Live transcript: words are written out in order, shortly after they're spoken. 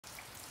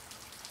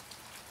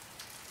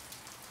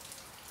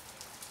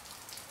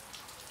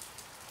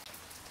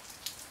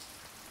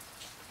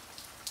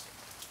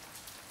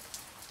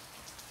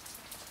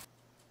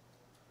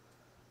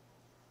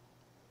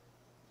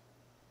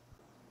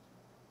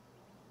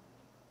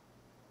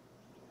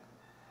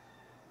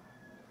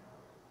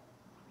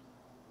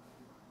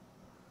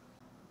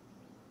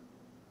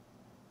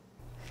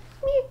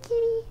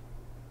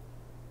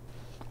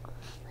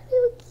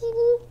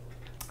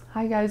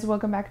Hi guys,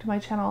 welcome back to my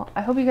channel.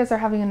 I hope you guys are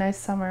having a nice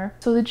summer.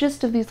 So the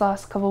gist of these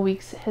last couple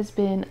weeks has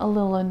been a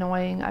little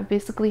annoying. I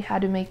basically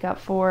had to make up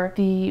for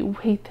the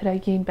weight that I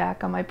gained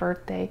back on my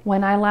birthday.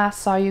 When I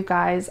last saw you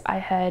guys, I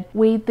had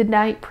weighed the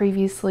night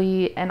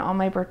previously, and on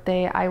my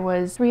birthday I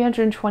was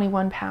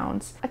 321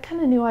 pounds. I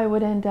kind of knew I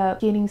would end up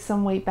gaining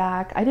some weight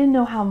back. I didn't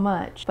know how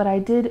much, but I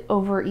did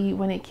overeat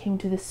when it came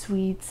to the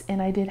sweets,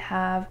 and I did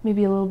have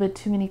maybe a little bit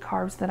too many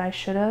carbs than I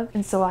should have.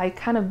 And so I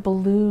kind of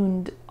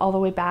ballooned all the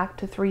way back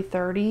to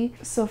 330.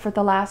 So for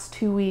the last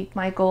 2 weeks,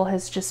 my goal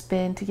has just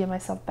been to get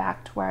myself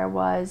back to where I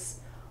was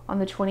on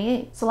the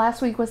 28th. So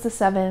last week was the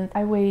 7th.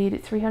 I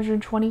weighed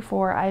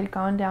 324. I had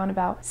gone down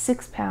about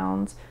 6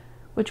 pounds,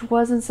 which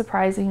wasn't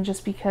surprising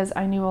just because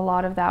I knew a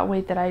lot of that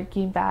weight that I'd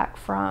gained back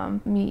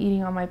from me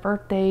eating on my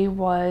birthday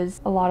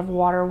was a lot of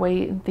water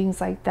weight and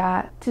things like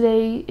that.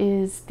 Today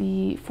is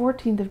the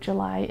 14th of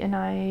July and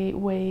I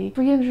weigh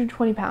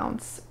 320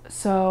 pounds.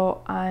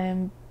 So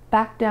I'm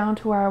back down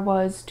to where I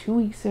was 2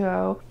 weeks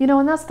ago. You know,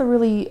 and that's the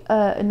really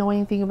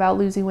annoying thing about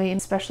losing weight,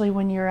 especially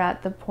when you're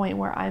at the point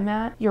where I'm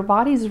at. Your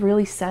body's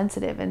really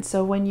sensitive, and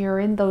so when you're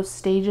in those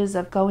stages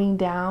of going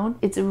down,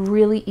 it's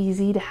really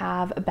easy to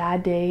have a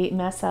bad day,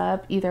 mess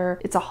up. Either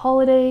it's a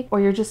holiday or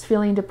you're just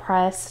feeling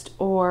depressed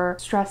or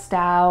stressed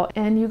out,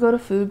 and you go to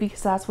food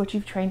because that's what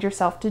you've trained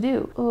yourself to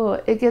do.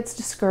 Oh, it gets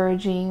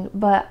discouraging,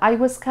 but I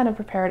was kind of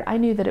prepared. I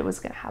knew that it was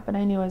going to happen.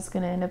 I knew I was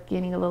going to end up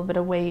gaining a little bit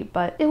of weight,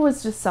 but it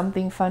was just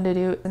something fun to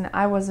do. And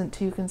I wasn't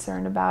too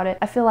concerned about it.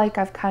 I feel like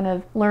I've kind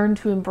of learned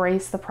to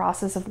embrace the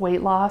process of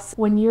weight loss.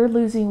 When you're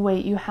losing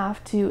weight, you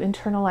have to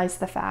internalize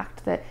the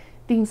fact that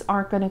things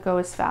aren't going to go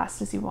as fast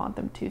as you want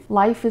them to.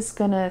 Life is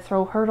going to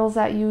throw hurdles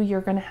at you.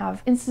 You're going to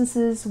have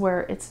instances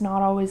where it's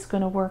not always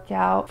going to work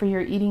out for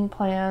your eating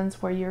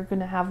plans, where you're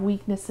going to have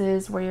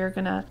weaknesses, where you're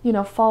going to, you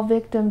know, fall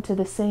victim to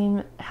the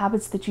same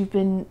habits that you've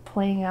been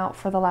playing out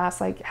for the last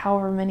like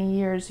however many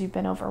years you've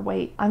been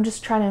overweight. I'm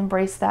just trying to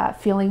embrace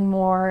that feeling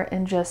more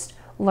and just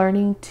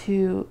learning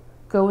to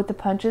go with the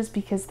punches,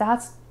 because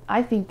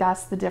I think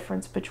that's the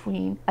difference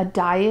between a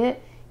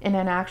diet and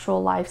an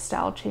actual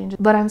lifestyle change.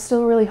 But I'm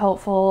still really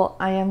hopeful.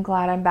 I am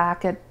glad I'm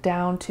back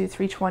down to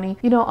 320.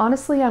 You know,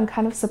 honestly, I'm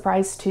kind of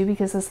surprised too,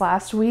 because this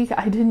last week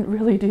I didn't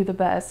really do the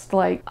best.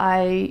 Like,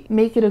 I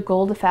make it a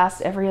goal to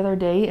fast every other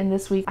day, and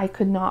this week I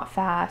could not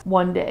fast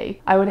one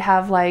day. I would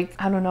have like,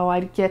 I don't know,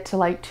 I'd get to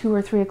like 2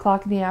 or 3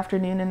 o'clock in the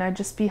afternoon and I'd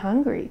just be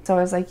hungry. So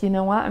I was like, you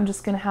know what? I'm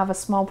just gonna have a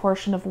small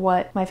portion of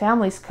what my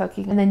family's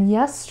cooking. And then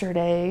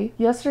yesterday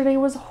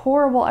was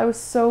horrible. I was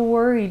so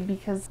worried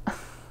because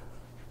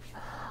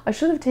I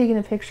should have taken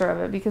a picture of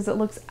it because it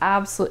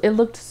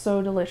looked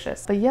so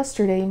delicious. But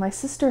yesterday my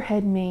sister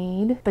had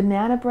made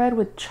banana bread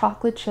with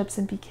chocolate chips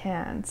and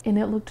pecans, and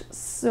it looked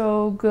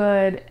so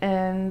good,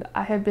 and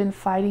I had been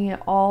fighting it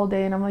all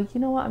day, and I'm like,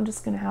 you know what, I'm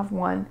just gonna have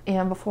one.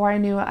 And before I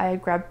knew it, I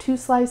had grabbed 2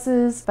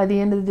 slices. By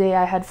the end of the day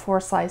I had 4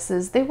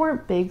 slices. They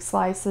weren't big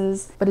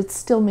slices, but it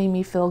still made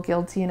me feel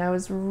guilty, and I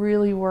was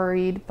really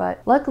worried.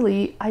 But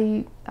luckily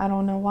I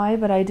don't know why,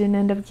 but I didn't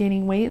end up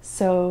gaining weight.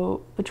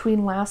 So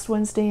between last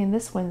Wednesday and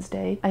this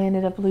Wednesday, I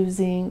ended up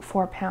losing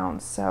 4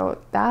 pounds. So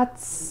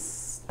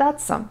that's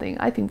something.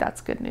 I think that's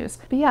good news.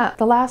 But yeah,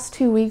 the last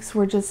 2 weeks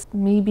were just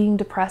me being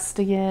depressed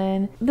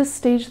again. This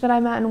stage that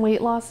I'm at in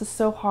weight loss is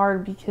so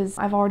hard because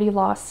I've already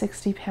lost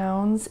 60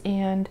 pounds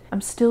and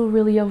I'm still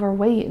really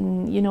overweight.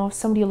 And you know, if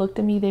somebody looked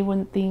at me, they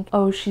wouldn't think,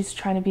 oh, she's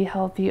trying to be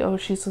healthy, oh,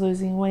 she's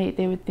losing weight.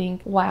 They would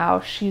think,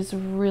 wow, she's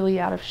really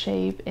out of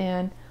shape.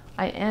 And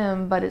I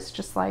am, but it's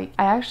just like,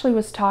 I actually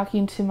was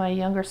talking to my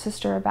younger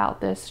sister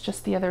about this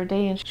just the other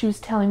day, and she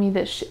was telling me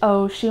that she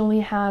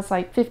only has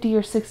like 50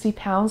 or 60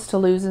 pounds to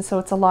lose, and so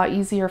it's a lot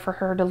easier for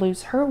her to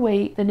lose her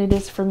weight than it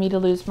is for me to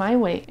lose my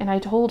weight. And I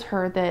told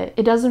her that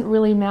it doesn't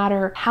really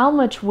matter how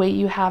much weight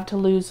you have to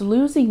lose.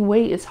 Losing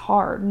weight is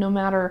hard, no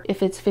matter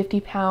if it's 50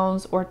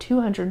 pounds or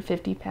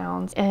 250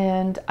 pounds.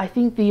 And I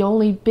think the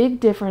only big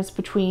difference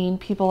between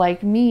people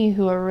like me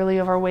who are really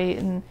overweight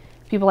and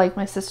people like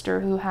my sister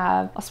who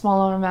have a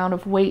smaller amount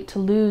of weight to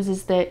lose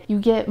is that you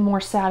get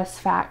more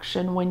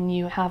satisfaction when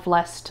you have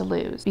less to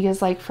lose. Because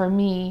like for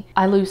me,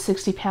 I lose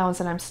 60 pounds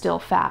and I'm still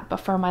fat. But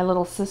for my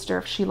little sister,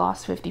 if she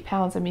lost 50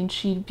 pounds, I mean,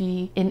 she'd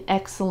be in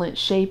excellent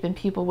shape and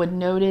people would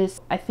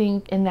notice. I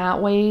think in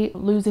that way,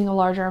 losing a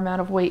larger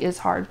amount of weight is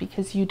hard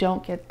because you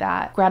don't get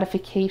that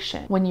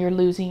gratification when you're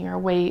losing your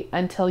weight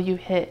until you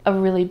hit a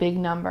really big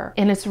number.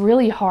 And it's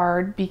really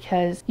hard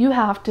because you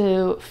have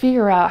to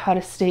figure out how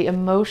to stay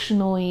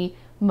emotionally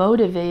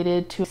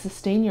motivated to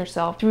sustain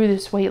yourself through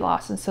this weight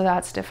loss, and so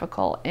that's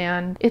difficult.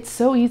 And it's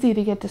so easy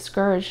to get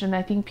discouraged, and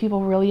I think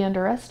people really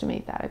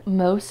underestimate that.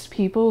 Most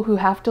people who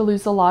have to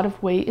lose a lot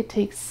of weight, it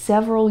takes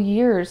several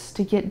years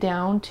to get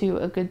down to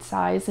a good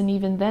size, and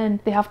even then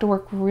they have to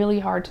work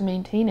really hard to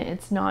maintain it.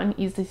 It's not an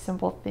easy,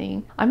 simple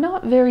thing. I'm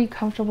not very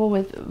comfortable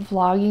with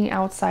vlogging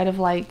outside of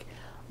like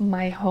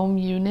my home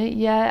unit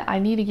yet. I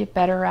need to get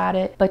better at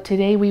it. But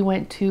today we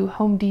went to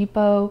Home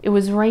Depot. It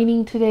was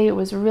raining today. It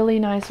was really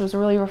nice. It was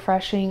really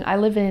refreshing. I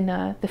live in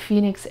the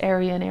Phoenix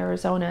area in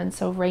Arizona, and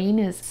so rain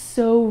is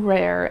so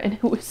rare, and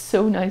it was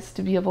so nice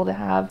to be able to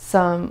have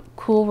some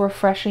cool,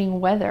 refreshing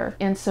weather.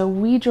 And so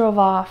we drove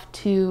off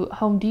to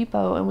Home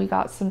Depot and we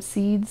got some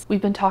seeds.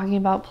 We've been talking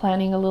about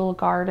planting a little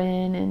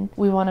garden, and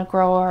we want to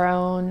grow our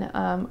own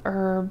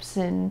herbs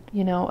and,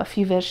 you know, a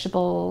few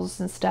vegetables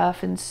and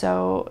stuff. And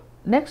so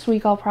next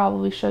week I'll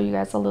probably show you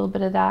guys a little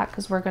bit of that,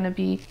 because we're going to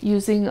be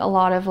using a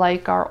lot of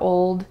like our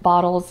old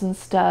bottles and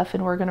stuff,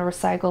 and we're going to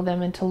recycle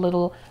them into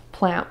little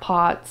plant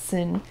pots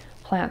and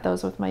plant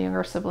those with my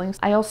younger siblings.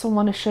 I also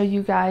want to show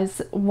you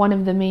guys one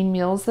of the main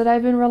meals that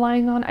I've been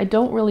relying on. I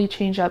don't really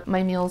change up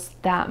my meals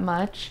that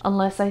much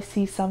unless I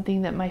see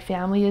something that my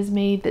family has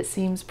made that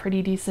seems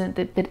pretty decent,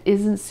 that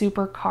isn't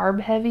super carb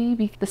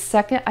heavy.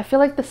 I feel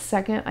like the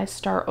second I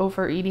start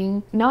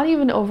overeating, not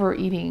even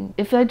overeating,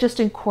 if I just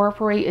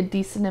incorporate a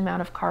decent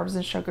amount of carbs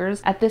and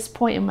sugars at this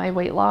point in my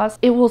weight loss,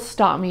 it will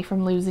stop me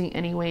from losing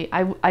any weight.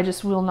 I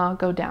just will not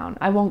go down.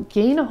 I won't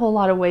gain a whole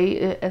lot of weight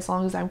as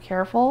long as I'm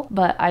careful,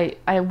 but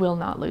I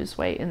will not lose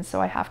weight, and so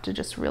I have to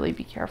just really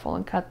be careful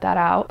and cut that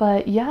out.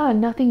 But yeah,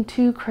 nothing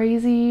too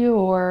crazy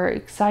or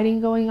exciting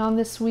going on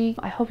this week.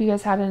 I hope you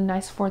guys had a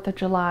nice 4th of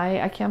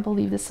July. I can't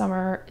believe the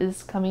summer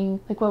is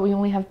coming. Like, what, we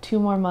only have 2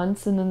 more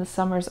months and then the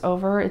summer's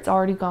over. It's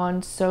already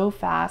gone so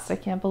fast. I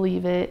can't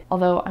believe it.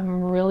 Although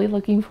I'm really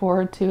looking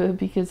forward to it,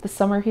 because the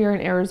summer here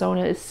in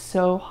Arizona is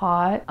so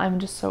hot. I'm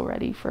just so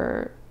ready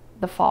for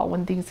the fall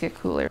when things get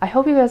cooler. I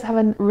hope you guys have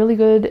a really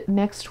good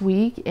next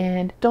week,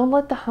 and don't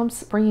let the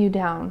humps bring you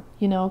down.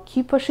 You know,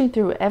 keep pushing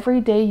through.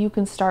 Every day you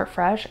can start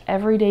fresh.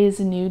 Every day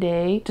is a new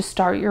day to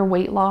start your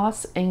weight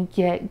loss and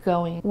get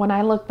going. When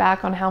I look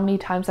back on how many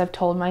times I've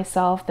told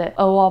myself that,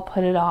 oh, I'll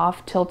put it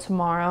off till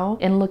tomorrow,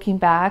 and looking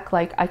back,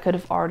 like, I could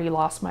have already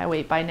lost my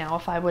weight by now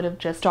if I would have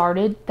just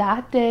started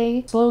that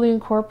day, slowly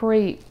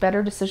incorporate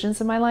better decisions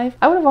in my life.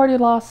 I would have already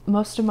lost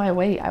most of my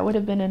weight. I would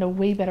have been in a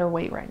way better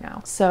weight right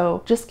now.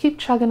 So just keep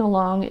chugging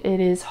along. It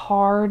is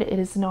hard. It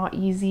is not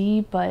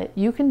easy, but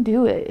you can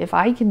do it. If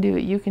I can do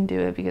it, you can do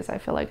it, because I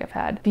feel like I've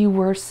had the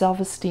worst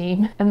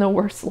self-esteem and the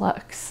worst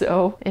luck.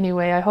 So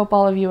anyway, I hope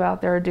all of you out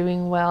there are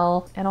doing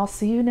well, and I'll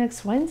see you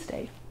next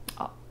Wednesday.